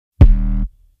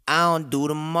I don't do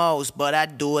the most, but I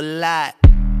do a lot.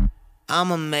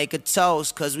 I'ma make a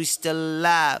toast, cause we still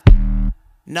alive.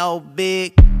 No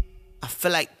big, I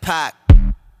feel like Pac.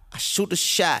 I shoot a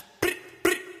shot.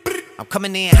 I'm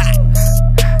coming in hot.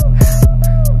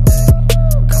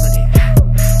 Coming in hot.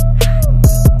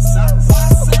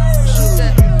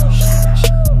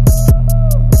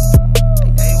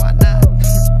 Hey, why not?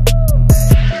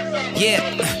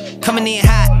 Yeah, coming in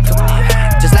hot.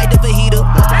 Just like the fajita.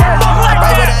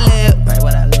 Right where I live.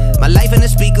 My life in the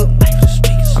speaker.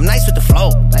 I'm nice with the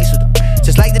flow.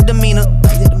 Just like the demeanor.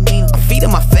 I'm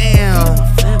feeding my fam.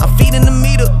 I'm feeding the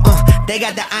meter. They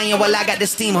got the iron while I got the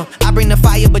steamer. I bring the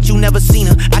fire, but you never seen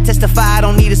her. I testify, I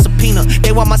don't need a subpoena.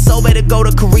 They want my soul, better go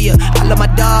to Korea. I love my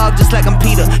dog just like I'm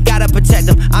Peter. Gotta protect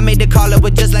him. I made the call up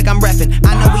with just like I'm reffing.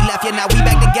 I know we left, yeah, now we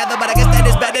back together, but I guess that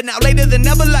is better now. Later than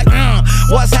never, like,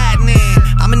 what's happening?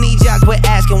 I'ma need y'all quit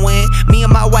asking when. Me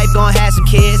and my wife gon' have some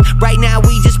kids. Right now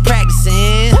we just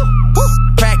practicing.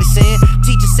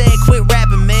 Teacher said quit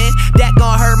rapping, man. That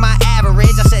gon' hurt my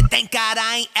average. I said thank God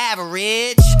I ain't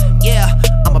average. Yeah,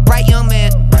 I'm a bright young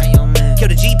man. Kill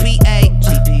the GPA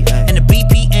and the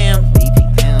BPM.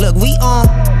 Look, we on.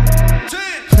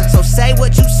 So say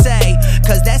what you say,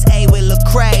 cause that's A with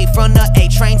Lecrae. From the A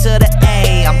train to the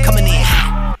A, I'm coming in.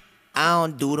 I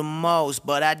don't do the most,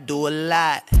 but I do a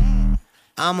lot.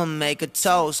 I'ma make a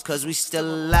toast, cause we still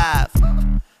alive.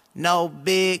 No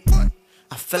big,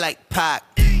 I feel like Pac.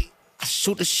 I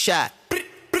shoot a shot.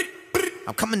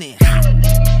 I'm coming in. Coming in.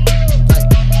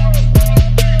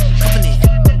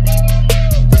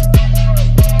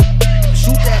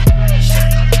 Shoot that.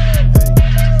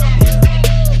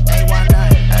 Hey, why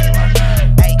not?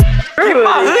 Hey. Get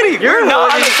my hoodie. You're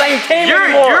not on the same team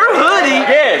anymore. Your hoodie?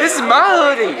 Yes. This is my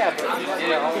hoodie.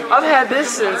 I've had this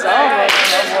since I was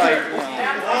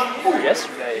like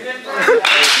yesterday.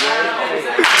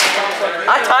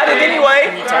 I tied it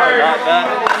anyway. You tied it like that.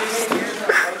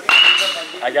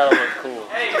 I gotta look cool.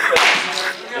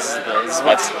 This is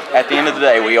what's at the end of the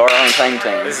day. We are on the same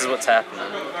team. This is what's happening.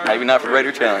 Maybe not for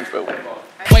Raider Challenge, but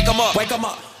wake 'em up, wake 'em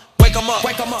up. Wake 'em up,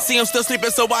 wake 'em up. See him still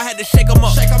sleeping, so I had to shake 'em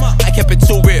up. I kept it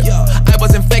too real. I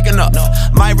wasn't faking up.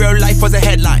 My real life was a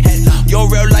headline. Your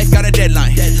real life got a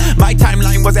deadline. My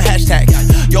timeline was a hashtag.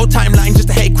 Your timeline just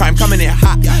a hate crime. Coming in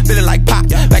hot, feeling like Pac.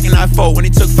 Back in 9-4 when he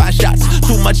took 5 shots.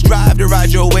 Too much drive to ride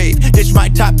your wave. Ditch my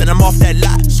top, then I'm off that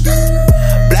lot.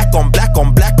 Black on black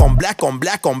on black on black on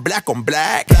black on black on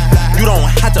black. You don't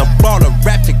have to ball a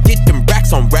rap to get them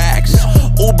racks on racks.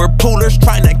 Uber poolers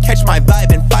trying to catch my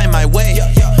vibe and find my way.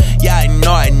 Yeah, I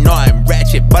know I'm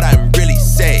ratchet, but I'm really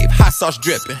safe. Hot sauce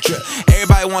dripping.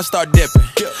 Everybody wanna start dipping.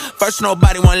 First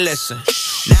nobody wanna listen.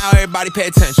 Now everybody pay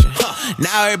attention.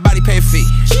 Now everybody pay a fee.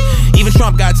 Even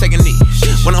Trump gotta take a knee.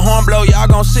 When the horn blow, y'all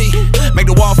gon' see. Make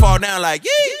the wall fall down like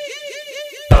yee.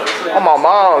 On my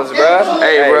mom's, bruh.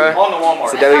 Hey, bruh.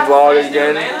 It's a daily vlog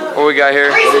again. What we got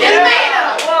here?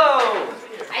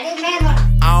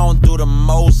 I don't do the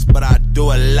most, but I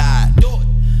do a lot.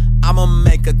 I'ma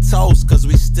make a toast, cause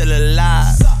we still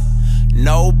alive.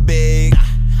 No big,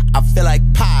 I feel like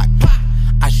Pac.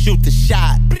 I shoot the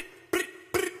shot.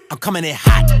 I'm coming in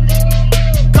hot.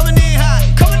 Coming in hot,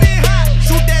 coming in hot.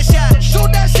 Shoot that shot,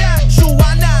 shoot that